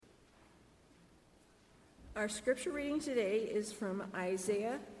Our scripture reading today is from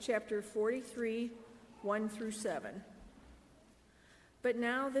Isaiah chapter 43, 1 through 7. But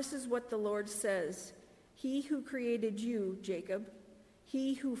now this is what the Lord says, He who created you, Jacob,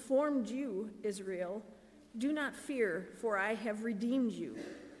 He who formed you, Israel, do not fear, for I have redeemed you.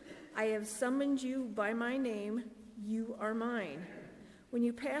 I have summoned you by my name, you are mine. When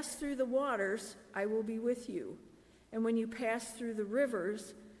you pass through the waters, I will be with you. And when you pass through the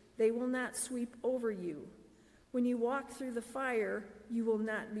rivers, they will not sweep over you. When you walk through the fire, you will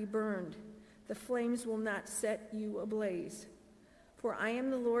not be burned. The flames will not set you ablaze. For I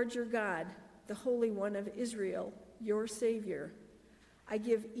am the Lord your God, the Holy One of Israel, your Savior. I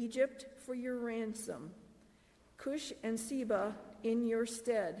give Egypt for your ransom, Cush and Seba in your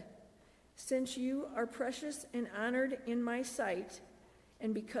stead. Since you are precious and honored in my sight,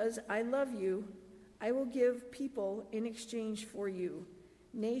 and because I love you, I will give people in exchange for you,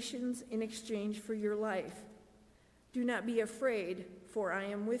 nations in exchange for your life. Do not be afraid, for I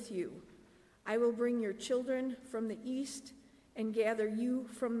am with you. I will bring your children from the east and gather you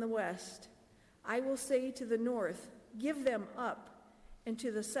from the west. I will say to the north, give them up, and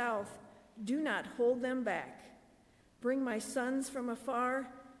to the south, do not hold them back. Bring my sons from afar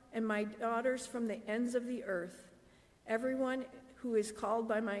and my daughters from the ends of the earth. Everyone who is called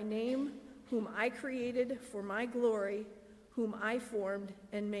by my name, whom I created for my glory, whom I formed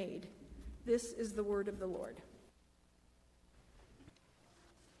and made. This is the word of the Lord.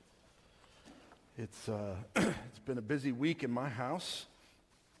 It's been a busy week in my house.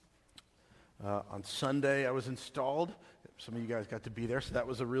 On Sunday, I was installed. Some of you guys got to be there, so that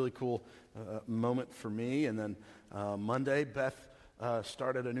was a really cool moment for me. And then Monday, Beth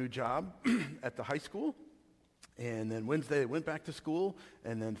started a new job at the high school. And then Wednesday, they went back to school.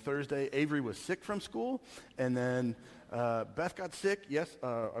 And then Thursday, Avery was sick from school. And then Beth got sick,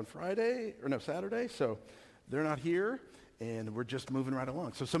 on Saturday. So they're not here. And we're just moving right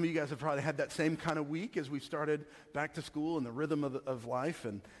along. So some of you guys have probably had that same kind of week as we've started back to school and the rhythm of life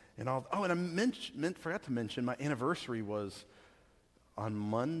and all. Oh, and I forgot to mention my anniversary was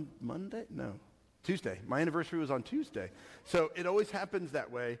on Tuesday. My anniversary was on Tuesday. So it always happens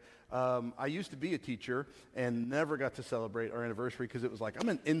that way. I used to be a teacher and never got to celebrate our anniversary because it was like, I'm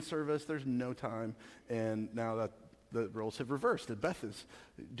an in-service, there's no time. And now that the roles have reversed and Beth is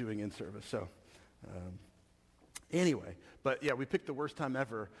doing in-service. So anyway, but yeah, we picked the worst time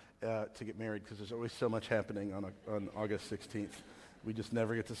ever to get married because there's always so much happening on August 16th. We just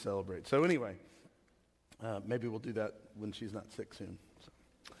never get to celebrate. So anyway, maybe we'll do that when she's not sick soon. So,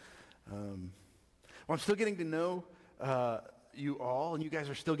 I'm still getting to know you all, and you guys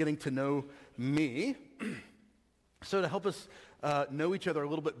are still getting to know me. So to help us know each other a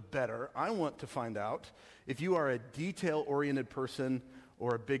little bit better, I want to find out if you are a detail-oriented person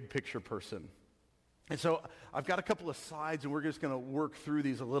or a big-picture person. And so I've got a couple of slides, and we're just going to work through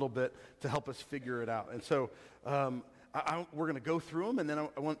these a little bit to help us figure it out. And so we're going to go through them, and then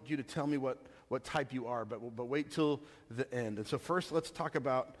I want you to tell me what type you are, but wait till the end. And so first, let's talk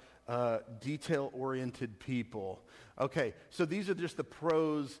about detail-oriented people. Okay, so these are just the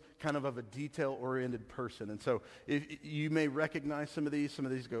pros kind of a detail-oriented person. And so if you may recognize some of these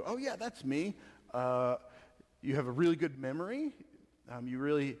go, oh yeah, that's me. You have a really good memory. You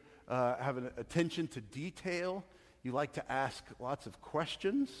really have an attention to detail. You like to ask lots of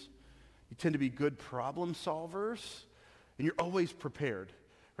questions. You tend to be good problem solvers. And you're always prepared,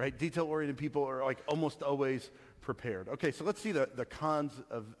 right? Detail-oriented people are like almost always prepared. Okay, so let's see the cons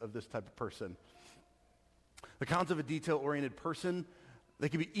of this type of person. The cons of a detail-oriented person, they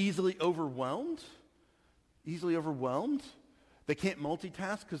can be easily overwhelmed. They can't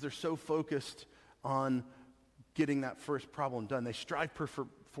multitask because they're so focused on getting that first problem done. They strive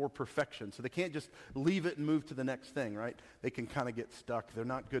for perfection. So they can't just leave it and move to the next thing, right? They can kind of get stuck. They're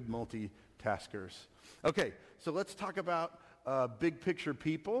not good multitaskers. Okay, so let's talk about big picture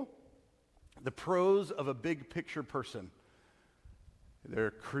people. The pros of a big picture person. They're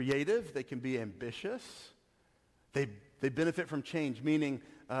creative. They can be ambitious. They benefit from change, meaning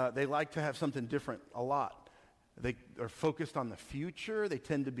they like to have something different a lot. They are focused on the future. They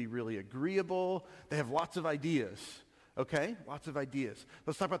tend to be really agreeable. They have lots of ideas. Okay, lots of ideas.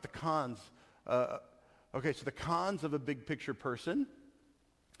 Let's talk about the cons. Okay, so the cons of a big picture person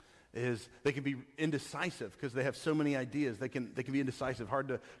is they can be indecisive because they have so many ideas. They can be indecisive, hard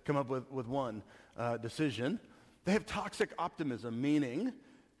to come up with one decision. They have toxic optimism, meaning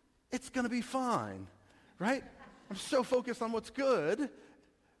it's going to be fine, right? I'm so focused on what's good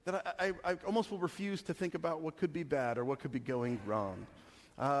that I almost will refuse to think about what could be bad or what could be going wrong.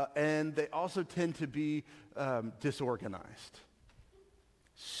 And they also tend to be disorganized.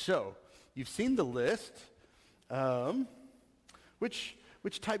 So, you've seen the list. Which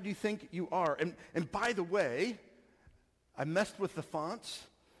type do you think you are? And by the way, I messed with the fonts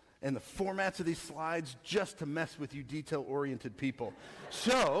and the formats of these slides just to mess with you detail-oriented people.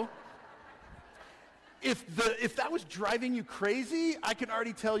 So, if that was driving you crazy, I can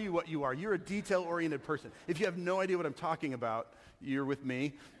already tell you what you are. You're a detail-oriented person. If you have no idea what I'm talking about, you're with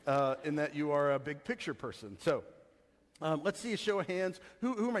me in that you are a big picture person. So, let's see a show of hands.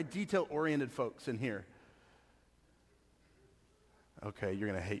 Who are my detail-oriented folks in here? Okay, you're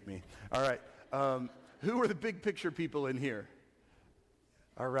going to hate me. All right. Who are the big picture people in here?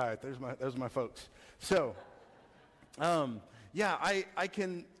 All right, those are my folks. So, yeah,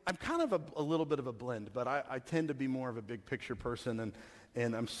 I'm kind of a little bit of a blend, but I tend to be more of a big picture person,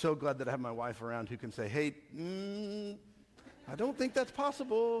 and I'm so glad that I have my wife around who can say, hey, I don't think that's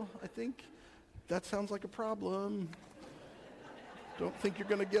possible. I think that sounds like a problem. Don't think you're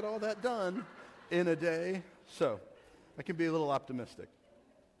going to get all that done in a day. So, I can be a little optimistic.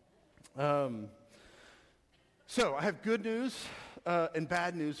 So I have good news and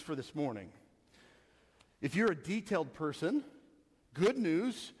bad news for this morning. If you're a detailed person, good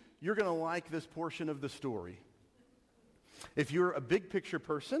news, you're going to like this portion of the story. If you're a big picture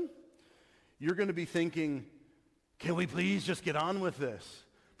person, you're going to be thinking, can we please just get on with this?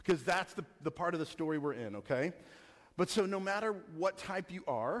 Because that's the part of the story we're in, okay? But so no matter what type you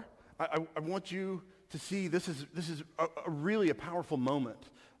are, I want you to see this is really a powerful moment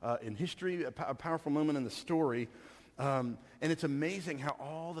in history, a powerful moment in the story. And it's amazing how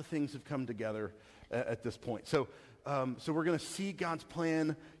all the things have come together at this point. So we're going to see God's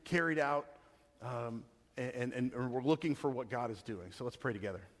plan carried out, and we're looking for what God is doing. So let's pray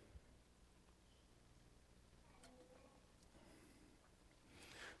together.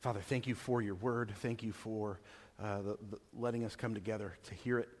 Father, thank you for your word. Thank you for the letting us come together to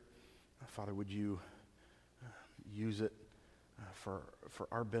hear it. Father, would you use it for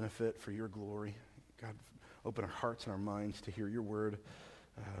our benefit, for your glory. God, open our hearts and our minds to hear your word.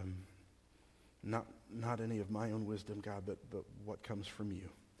 Not any of my own wisdom, God, but what comes from you.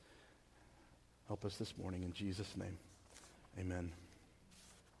 Help us this morning in Jesus' name. Amen.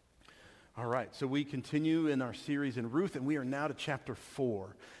 All right, so we continue in our series in Ruth, and we are now to chapter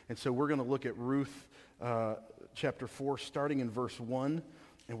 4. And so we're going to look at Ruth chapter 4, starting in verse 1,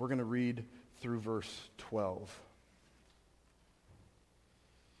 and we're going to read through verse 12.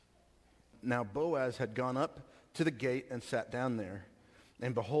 Now Boaz had gone up to the gate and sat down there.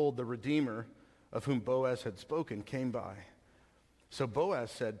 And behold, the Redeemer of whom Boaz had spoken came by. So Boaz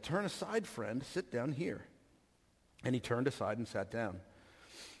said, "Turn aside, friend, sit down here." And he turned aside and sat down.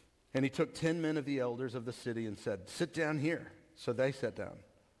 And he took 10 men of the elders of the city and said, "Sit down here." So they sat down.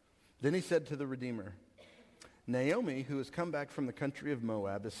 Then he said to the Redeemer, "Naomi, who has come back from the country of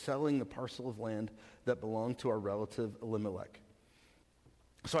Moab, is selling the parcel of land that belonged to our relative Elimelech.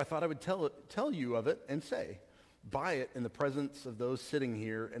 So I thought I would tell you of it and say, buy it in the presence of those sitting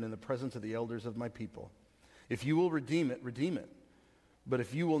here and in the presence of the elders of my people. If you will redeem it, redeem it. But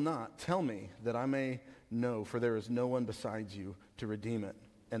if you will not, tell me that I may know, for there is no one besides you to redeem it,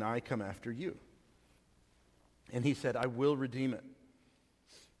 and I come after you." And he said, "I will redeem it."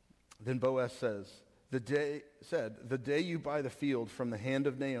 Then Boaz said, the day you buy the field from the hand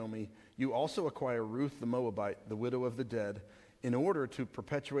of Naomi, you also acquire Ruth the Moabite, the widow of the dead, in order to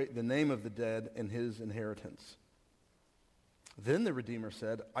perpetuate the name of the dead and his inheritance. Then the Redeemer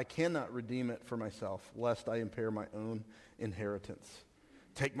said, "I cannot redeem it for myself, lest I impair my own inheritance.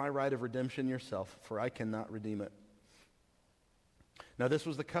 Take my right of redemption yourself, for I cannot redeem it." Now this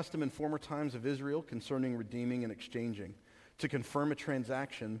was the custom in former times of Israel concerning redeeming and exchanging. To confirm a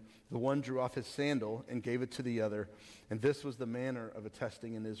transaction, the one drew off his sandal and gave it to the other, and this was the manner of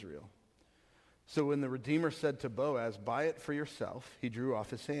attesting in Israel. So when the Redeemer said to Boaz, "Buy it for yourself," he drew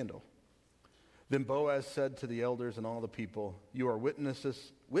off his sandal. Then Boaz said to the elders and all the people, "You are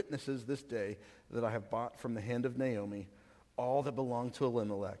witnesses this day that I have bought from the hand of Naomi all that belonged to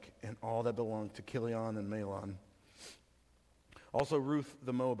Elimelech and all that belonged to Chilion and Mahlon. Also Ruth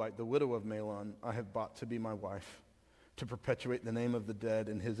the Moabite, the widow of Mahlon, I have bought to be my wife, to perpetuate the name of the dead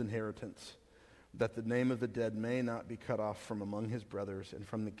and his inheritance, that the name of the dead may not be cut off from among his brothers and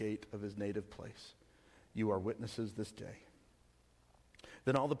from the gate of his native place. You are witnesses this day."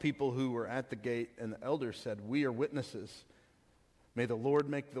 Then all the people who were at the gate and the elders said, "We are witnesses. May the Lord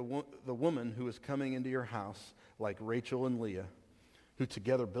make the woman who is coming into your house like Rachel and Leah, who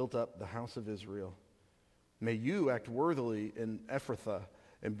together built up the house of Israel. May you act worthily in Ephrathah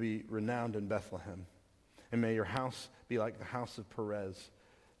and be renowned in Bethlehem. And may your house be like the house of Perez,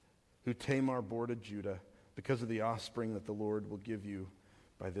 who Tamar bore to Judah, because of the offspring that the Lord will give you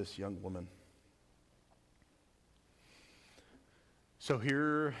by this young woman." So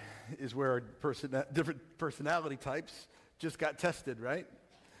here is where our different personality types just got tested, right?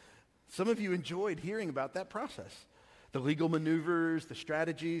 Some of you enjoyed hearing about that process. The legal maneuvers, the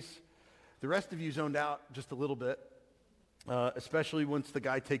strategies. The rest of you zoned out just a little bit, especially once the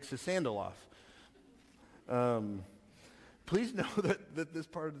guy takes his sandal off. Please know that this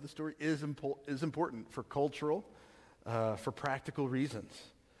part of the story is important for cultural, for practical reasons.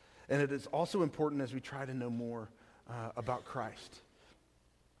 And it is also important as we try to know more about Christ.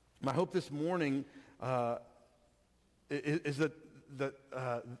 My hope this morning is that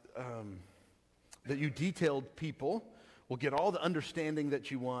you detailed people will get all the understanding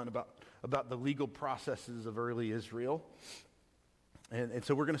that you want about the legal processes of early Israel. And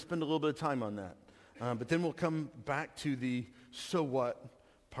so we're going to spend a little bit of time on that. But then we'll come back to the so what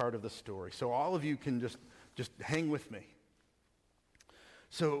part of the story. So all of you can just hang with me.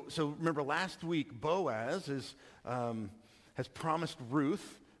 So remember last week, Boaz has promised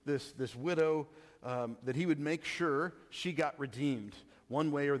Ruth, this widow, that he would make sure she got redeemed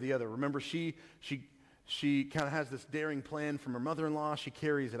one way or the other. Remember, she kind of has this daring plan from her mother-in-law. She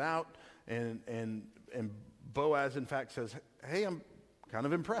carries it out, and Boaz, in fact, says, hey, I'm kind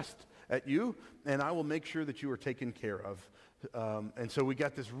of impressed at you, and I will make sure that you are taken care of. And so we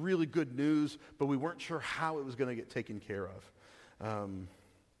got this really good news, but we weren't sure how it was going to get taken care of.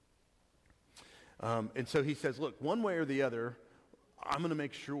 And so he says, look, one way or the other, I'm going to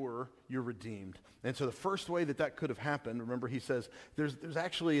make sure you're redeemed. And so the first way that could have happened, remember he says, there's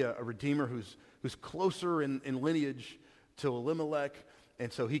actually a redeemer who's closer in lineage to Elimelech,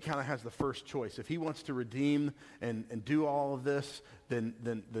 and so he kind of has the first choice. If he wants to redeem and do all of this, then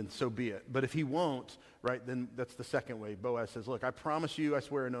so be it. But if he won't, right, then that's the second way. Boaz says, look, I promise you, I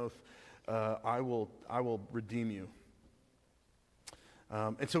swear an oath, I will redeem you.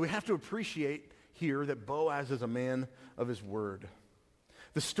 And so we have to appreciate here that Boaz is a man of his word.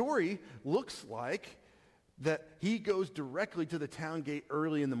 The story looks like that he goes directly to the town gate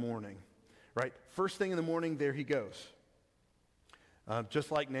early in the morning, right? First thing in the morning, there he goes.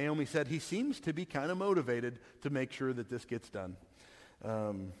 Just like Naomi said, he seems to be kind of motivated to make sure that this gets done.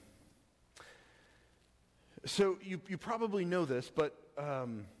 So you probably know this, but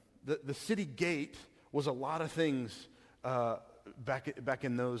the city gate was a lot of things back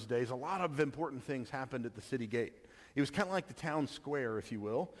in those days. A lot of important things happened at the city gate. It was kind of like the town square, if you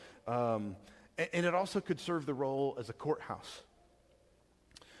will. And it also could serve the role as a courthouse.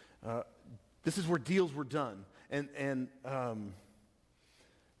 This is where deals were done. And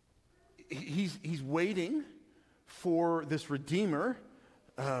he's waiting for this redeemer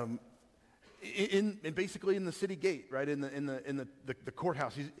basically in the city gate, right, in the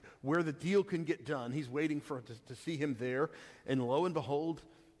courthouse. He's where the deal can get done. He's waiting to see him there. And lo and behold,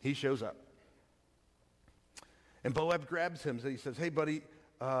 he shows up. And Boaz grabs him and he says, hey, buddy,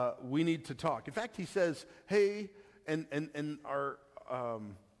 we need to talk. In fact, he says, hey, and our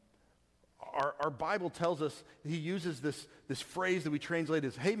Bible tells us, he uses this phrase that we translate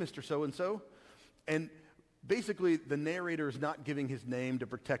as, hey, Mr. So-and-so. And basically, the narrator is not giving his name to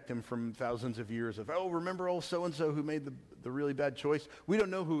protect him from thousands of years of, oh, remember old so-and-so who made the really bad choice? We don't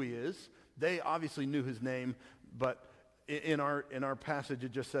know who he is. They obviously knew his name, but in our passage,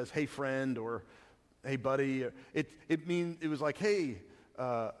 it just says, hey, friend, or hey, buddy. It was like, hey,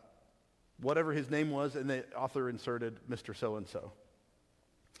 whatever his name was, and the author inserted Mr. So-and-so.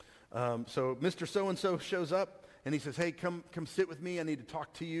 So Mr. So-and-so shows up, and he says, hey, come sit with me. I need to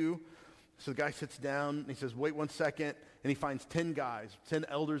talk to you. So the guy sits down, and he says, wait 1 second, and he finds 10 guys, 10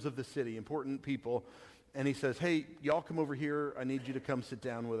 elders of the city, important people, and he says, hey, y'all come over here. I need you to come sit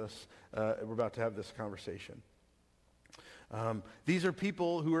down with us. We're about to have this conversation. These are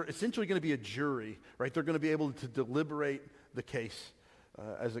people who are essentially going to be a jury, right? They're going to be able to deliberate the case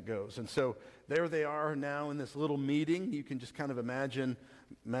as it goes. And so there they are now in this little meeting. You can just kind of imagine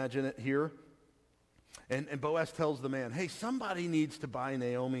it here. And Boaz tells the man, hey, somebody needs to buy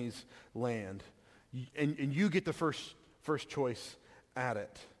Naomi's land, and you get the first choice at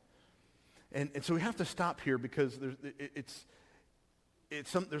it. And so we have to stop here because there's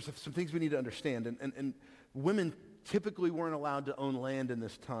some things we need to understand. And women typically weren't allowed to own land in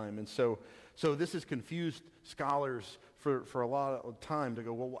this time. And so this has confused scholars for a lot of time to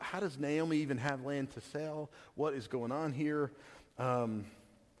go, well, how does Naomi even have land to sell? What is going on here?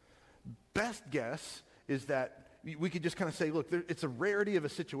 Best guess is that we could just kind of say, look, it's a rarity of a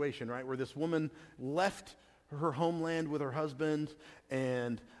situation, right, where this woman left her homeland with her husband,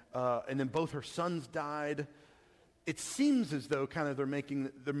 and then both her sons died. It seems as though kind of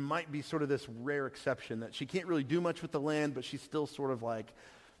there might be sort of this rare exception that she can't really do much with the land, but she still sort of like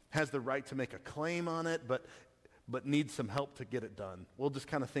has the right to make a claim on it. But but needs some help to get it done. We'll just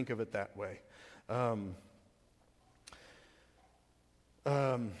kind of think of it that way.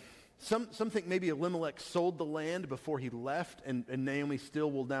 Some think maybe Elimelech sold the land before he left, and Naomi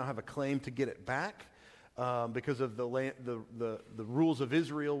still will now have a claim to get it back because of the rules of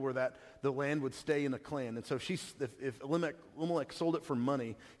Israel, where that the land would stay in a clan. And so if Elimelech sold it for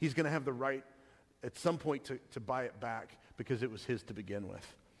money, he's going to have the right at some point to buy it back because it was his to begin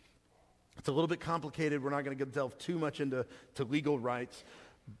with. It's a little bit complicated. We're not going to delve too much into legal rights.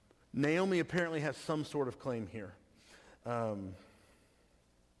 Naomi apparently has some sort of claim here.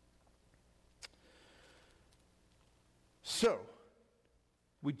 So,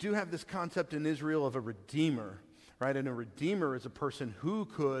 we do have this concept in Israel of a redeemer, right? And a redeemer is a person who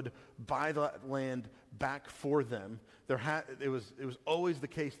could buy that land back for them. It was always the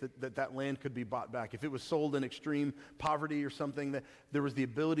case that land could be bought back. If it was sold in extreme poverty or something, that there was the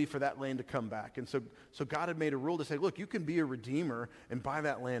ability for that land to come back. And so God had made a rule to say, look, you can be a redeemer and buy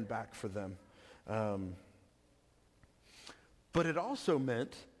that land back for them. But it also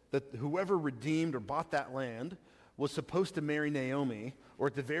meant that whoever redeemed or bought that land was supposed to marry Naomi, or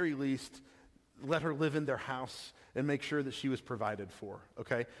at the very least, let her live in their house and make sure that she was provided for,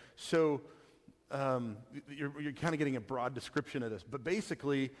 okay? So you're kind of getting a broad description of this, but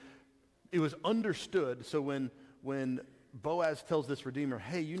basically, it was understood. So when Boaz tells this redeemer,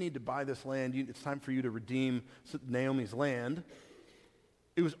 hey, you need to buy this land, it's time for you to redeem Naomi's land,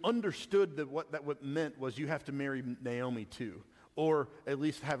 it was understood that what meant was you have to marry Naomi too, or at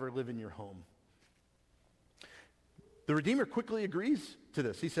least have her live in your home. The Redeemer quickly agrees to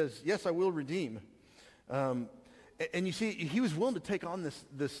this. He says, yes, I will redeem. And you see, he was willing to take on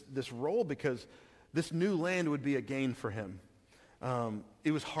this role because this new land would be a gain for him.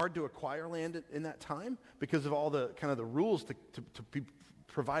 It was hard to acquire land in that time because of all the kind of the rules to be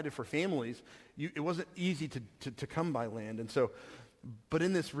provided for families. It wasn't easy to come by land. And so, but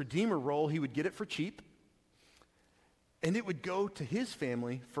in this Redeemer role, he would get it for cheap. And it would go to his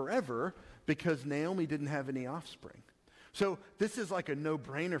family forever because Naomi didn't have any offspring. So this is like a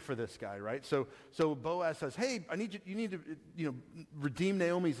no-brainer for this guy, right? So Boaz says, hey, you need to redeem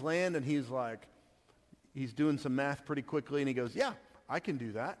Naomi's land. And he's doing some math pretty quickly. And he goes, yeah, I can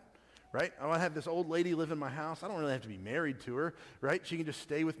do that, right? I want to have this old lady live in my house. I don't really have to be married to her, right? She can just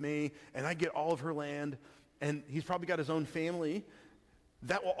stay with me and I get all of her land. And he's probably got his own family.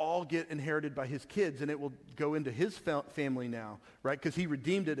 That will all get inherited by his kids, and it will go into his family now, right? Because he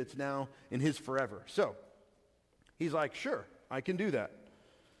redeemed it. It's now in his forever. So he's like, sure, I can do that.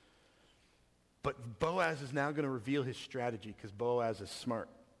 But Boaz is now going to reveal his strategy because Boaz is smart.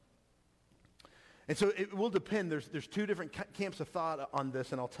 And so it will depend. There's two different camps of thought on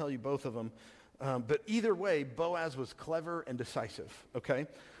this, and I'll tell you both of them. But either way, Boaz was clever and decisive, okay?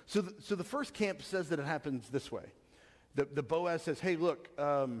 So the first camp says that it happens this way. The Boaz says, hey, look,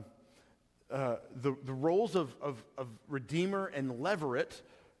 the roles of Redeemer and Levirate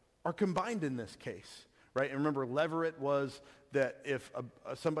are combined in this case, right? And remember, Levirate was that if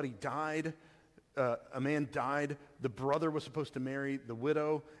somebody died, a man died, the brother was supposed to marry the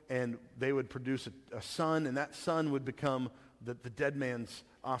widow, and they would produce a son, and that son would become the dead man's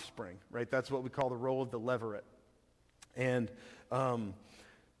offspring, right? That's what we call the role of the Levirate. And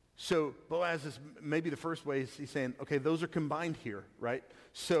so Boaz is maybe the first way he's saying, okay, those are combined here, right?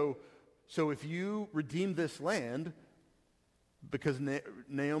 So if you redeem this land, because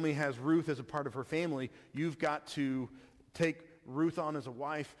Naomi has Ruth as a part of her family, you've got to take Ruth on as a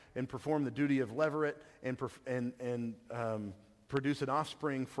wife and perform the duty of Levirate and produce an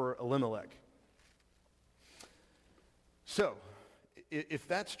offspring for Elimelech. So if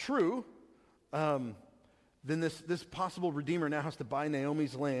that's true, then this possible redeemer now has to buy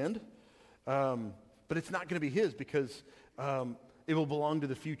Naomi's land, but it's not going to be his because it will belong to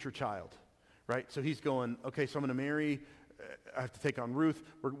the future child, right? So he's going, okay, so I'm going to marry, I have to take on Ruth,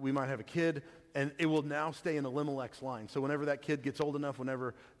 we might have a kid, and it will now stay in Elimelech's line. So whenever that kid gets old enough,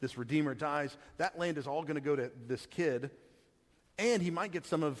 whenever this redeemer dies, that land is all going to go to this kid, and he might get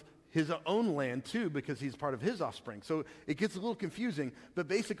some of his own land too because he's part of his offspring. So it gets a little confusing, but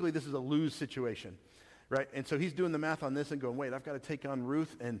basically this is a lose situation. Right? And so he's doing the math on this and going, wait, I've got to take on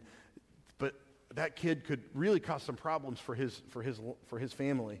Ruth, but that kid could really cause some problems for his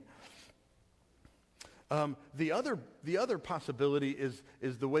family. The other possibility is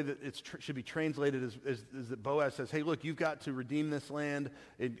the way that it should be translated is that Boaz says, hey, look, you've got to redeem this land,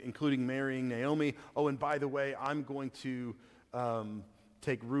 including marrying Naomi. Oh, and by the way, I'm going to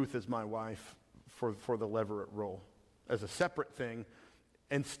take Ruth as my wife for the Levirate role as a separate thing.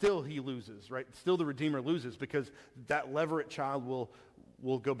 And still he loses, right? Still the Redeemer loses because that Levirate child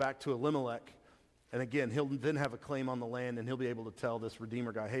will go back to Elimelech And again, he'll then have a claim on the land, and he'll be able to tell this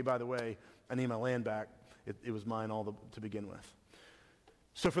Redeemer guy, hey, by the way, I need my land back. It was mine to begin with.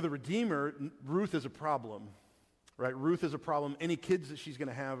 So for the Redeemer, Ruth is a problem, right? Ruth is a problem. Any kids that she's going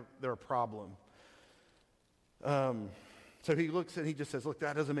to have, they're a problem. So he looks and he just says, look,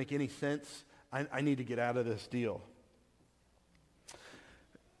 that doesn't make any sense. I need to get out of this deal.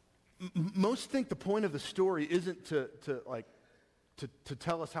 Most think the point of the story isn't to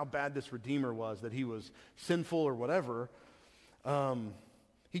tell us how bad this Redeemer was, that he was sinful or whatever.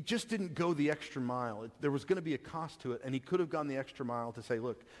 He just didn't go the extra mile. There was going to be a cost to it, and he could have gone the extra mile to say,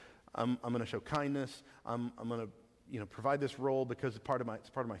 look, I'm going to show kindness. I'm going to provide this role because it's part of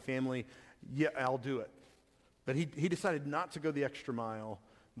my family. Yeah, I'll do it. But he decided not to go the extra mile.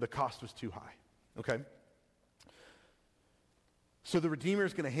 The cost was too high. Okay? So the Redeemer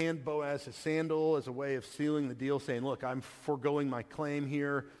is going to hand Boaz his sandal as a way of sealing the deal, saying, look, I'm foregoing my claim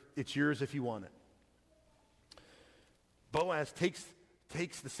here. It's yours if you want it. Boaz takes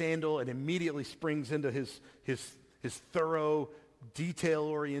the sandal and immediately springs into his thorough,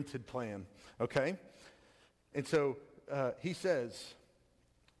 detail-oriented plan. Okay? And so he says,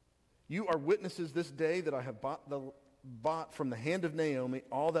 you are witnesses this day that I have bought from the hand of Naomi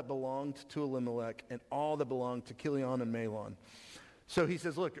all that belonged to Elimelech and all that belonged to Chilion and Mahlon. So he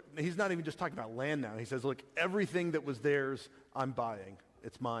says, look, he's not even just talking about land now. He says, look, everything that was theirs, I'm buying.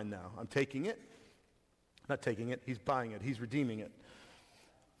 It's mine now. I'm taking it. Not taking it. He's buying it. He's redeeming it.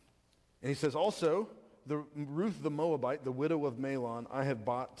 And he says, also, Ruth the Moabite, the widow of Mahlon, I have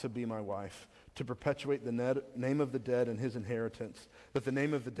bought to be my wife, to perpetuate the name of the dead and his inheritance, that the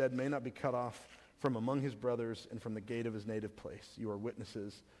name of the dead may not be cut off from among his brothers and from the gate of his native place. You are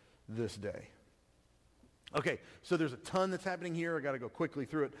witnesses this day. Okay, so there's a ton that's happening here. I got to go quickly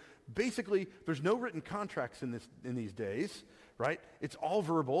through it. Basically, there's no written contracts in these days, right? It's all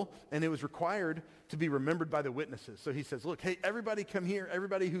verbal, and it was required to be remembered by the witnesses. So he says, look, hey, everybody come here.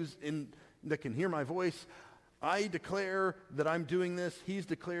 Everybody that can hear my voice, I declare that I'm doing this. He's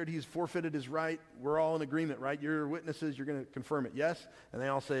declared he's forfeited his right. We're all in agreement, right? You're witnesses. You're going to confirm it, yes? And they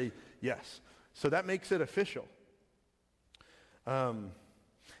all say yes. So that makes it official.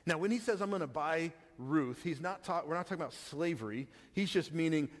 Now, when he says, I'm going to buy Ruth, we're not talking about slavery. He's just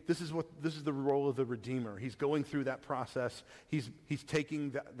meaning this is the role of the Redeemer. He's going through that process. He's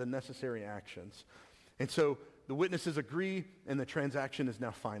taking the necessary actions. And so the witnesses agree, and the transaction is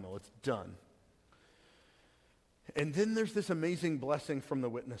now final. It's done. And then there's this amazing blessing from the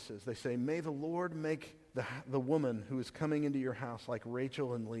witnesses. They say, may the Lord make the woman who is coming into your house like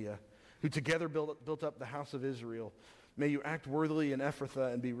Rachel and Leah, who together built up the house of Israel. May you act worthily in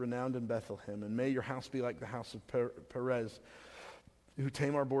Ephrathah and be renowned in Bethlehem. And may your house be like the house of Perez, who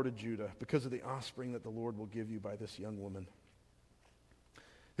Tamar bore to Judah, because of the offspring that the Lord will give you by this young woman.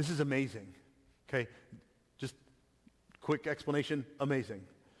 This is amazing. Okay, just quick explanation, amazing.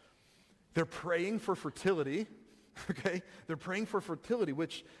 They're praying for fertility, okay? They're praying for fertility,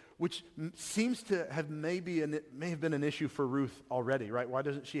 which seems to have may have been an issue for Ruth already, right? Why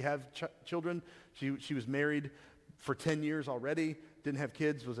doesn't she have children? She was married for 10 years already, didn't have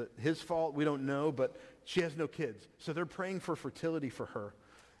kids. Was it his fault? We don't know, but she has no kids. So they're praying for fertility for her.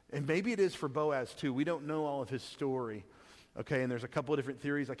 And maybe it is for Boaz too. We don't know all of his story, okay? And there's a couple of different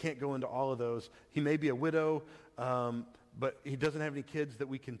theories. I can't go into all of those. He may be a widow, but he doesn't have any kids that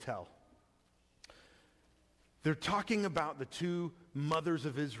we can tell. They're talking about the two mothers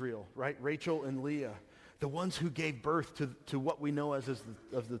of Israel, right? Rachel and Leah, the ones who gave birth to what we know as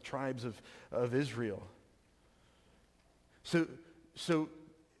the tribes of Israel. So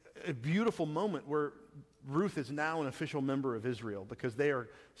a beautiful moment where Ruth is now an official member of Israel because they are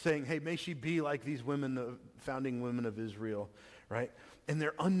saying, hey, may she be like these women, the founding women of Israel, right? And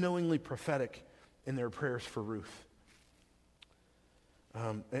they're unknowingly prophetic in their prayers for Ruth.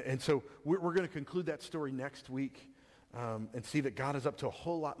 And so we're going to conclude that story next week and see that God is up to a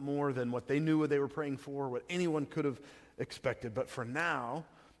whole lot more than what they knew what they were praying for, what anyone could have expected. But for now,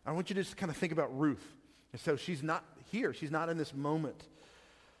 I want you to just kind of think about Ruth. And so she's not here. She's not in this moment.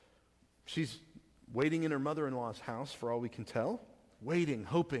 She's waiting in her mother-in-law's house, for all we can tell, waiting,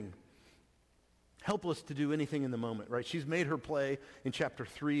 hoping, helpless to do anything in the moment, right? She's made her play in chapter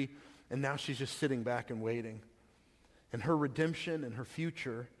 3, and now she's just sitting back and waiting. And her redemption and her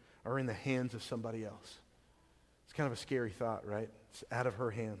future are in the hands of somebody else. It's kind of a scary thought, right? It's out of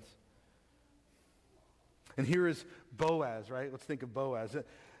her hands. And here is Boaz, right? Let's think of Boaz.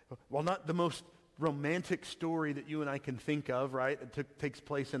 While not the most romantic story that you and I can think of, right? It takes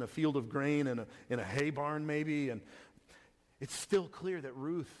place in a field of grain and in a hay barn maybe, and it's still clear that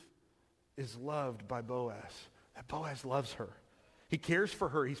Ruth is loved by Boaz, that Boaz loves her. He cares for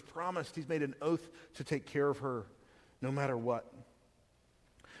her. He's promised, he's made an oath to take care of her no matter what.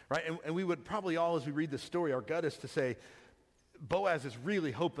 Right? And we would probably all, as we read this story, our gut is to say, Boaz is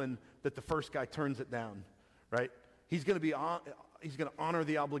really hoping that the first guy turns it down, right? He's going to honor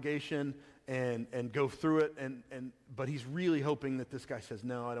the obligation and go through it, but he's really hoping that this guy says,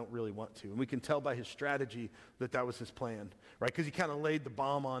 no, I don't really want to. And we can tell by his strategy that that was his plan, right? Because he kind of laid the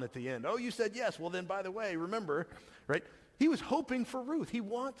bomb on at the end. Oh, you said yes. Well, then, by the way, remember, right? He was hoping for Ruth. He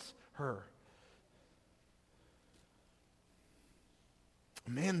wants her.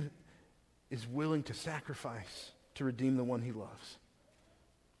 A man is willing to sacrifice to redeem the one he loves.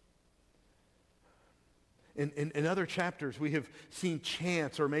 In other chapters, we have seen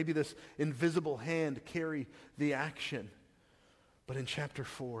chance or maybe this invisible hand carry the action. But in chapter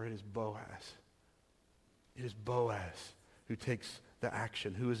 4, it is Boaz. It is Boaz who takes the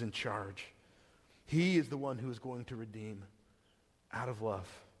action, who is in charge. He is the one who is going to redeem out of love.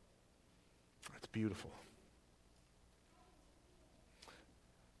 That's beautiful.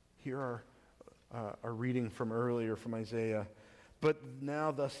 Here are our reading from earlier from Isaiah. But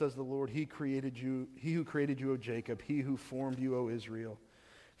now thus says the Lord, he who created you, O Jacob, he who formed you, O Israel.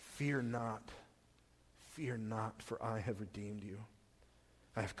 Fear not, for I have redeemed you.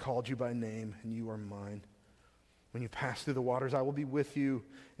 I have called you by name, and you are mine. When you pass through the waters, I will be with you,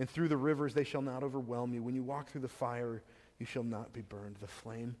 and through the rivers they shall not overwhelm you. When you walk through the fire, you shall not be burned. The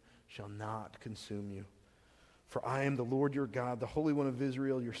flame shall not consume you. For I am the Lord your God, the Holy One of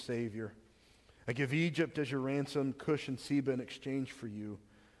Israel, your Savior. I give Egypt as your ransom, Cush and Seba in exchange for you.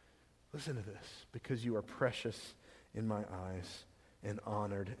 Listen to this, because you are precious in my eyes and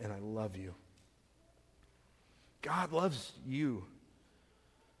honored, and I love you. God loves you.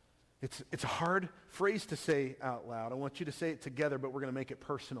 It's a hard phrase to say out loud. I want you to say it together, but we're going to make it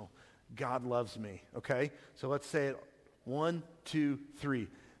personal. God loves me, okay? So let's say it 1, 2, 3.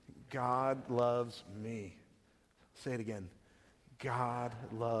 God loves me. Say it again. God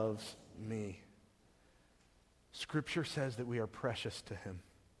loves me. Scripture says that we are precious to him.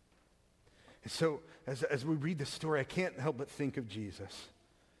 And so as we read this story, I can't help but think of Jesus.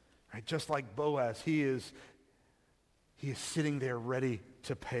 Right? Just like Boaz, he is sitting there ready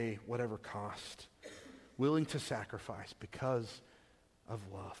to pay whatever cost, willing to sacrifice because of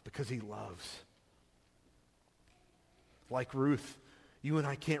love, because he loves. Like Ruth, you and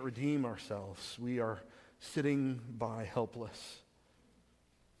I can't redeem ourselves. We are sitting by helpless.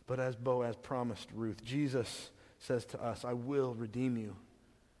 But as Boaz promised Ruth, Jesus says to us, I will redeem you.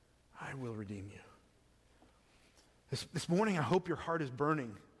 I will redeem you. This morning, I hope your heart is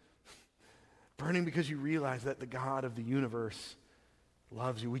burning. Burning because you realize that the God of the universe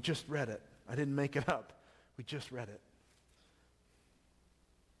loves you. We just read it. I didn't make it up. We just read it.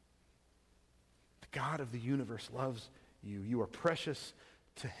 The God of the universe loves you. You are precious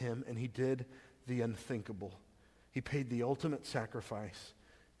to him, and he did the unthinkable. He paid the ultimate sacrifice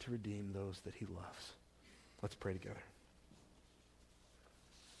to redeem those that he loves. Let's pray together.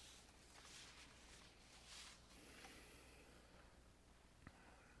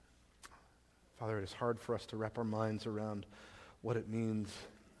 Father, it is hard for us to wrap our minds around what it means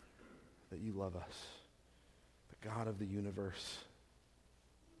that you love us, the God of the universe.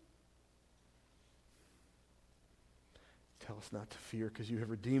 Tell us not to fear because you have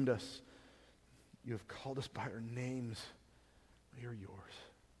redeemed us. You have called us by our names. We are yours.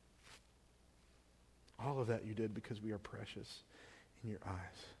 All of that you did because we are precious in your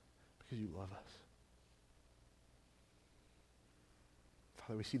eyes, because you love us.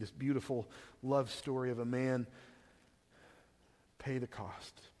 Father, we see this beautiful love story of a man pay the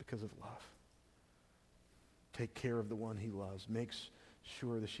cost because of love. Take care of the one he loves. Makes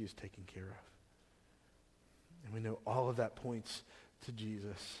sure that she is taken care of. And we know all of that points to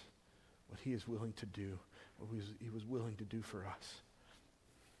Jesus, what he is willing to do, what he was willing to do for us.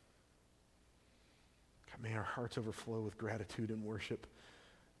 God, may our hearts overflow with gratitude and worship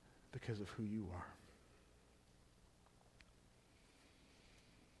because of who you are.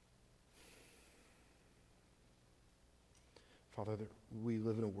 Father, that we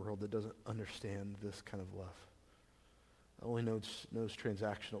live in a world that doesn't understand this kind of love. Only knows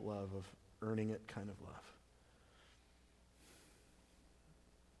transactional love, of earning it kind of love.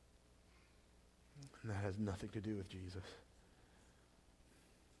 And that has nothing to do with Jesus.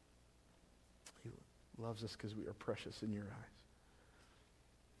 He loves us because we are precious in your eyes.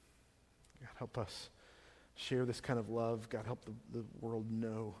 God, help us share this kind of love. God, help the world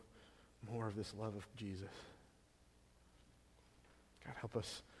know more of this love of Jesus. God, help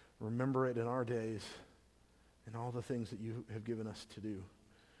us remember it in our days and all the things that you have given us to do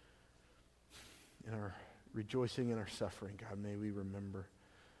in our rejoicing in our suffering, God, may we remember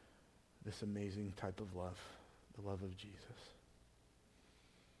this amazing type of love, the love of Jesus.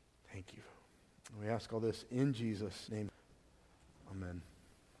 Thank you. We ask all this in Jesus' name. Amen.